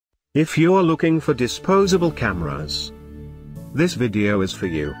If you're looking for disposable cameras, this video is for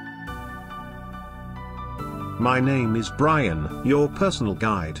you. My name is Brian, your personal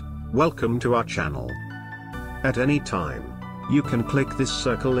guide. Welcome to our channel. At any time, you can click this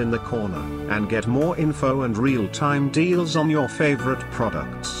circle in the corner and get more info and real-time deals on your favorite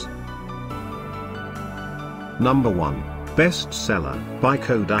products. Number 1. Bestseller by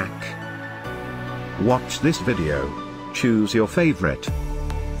Kodak. Watch this video. Choose your favorite.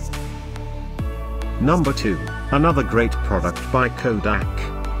 Number 2. Another great product by Kodak.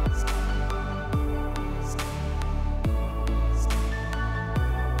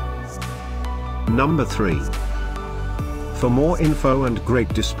 Number 3. For more info and great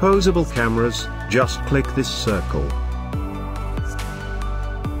disposable cameras, just click this circle.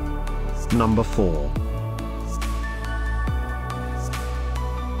 Number 4.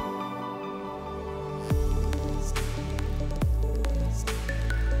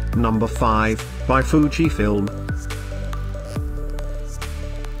 Number 5, by Fujifilm.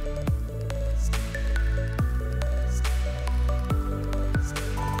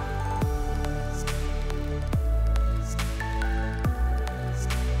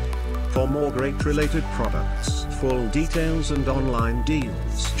 For more great related products, full details and online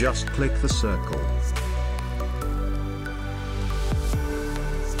deals, just click the circle.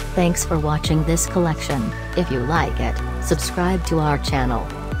 Thanks for watching this collection. If you like it, subscribe to our channel.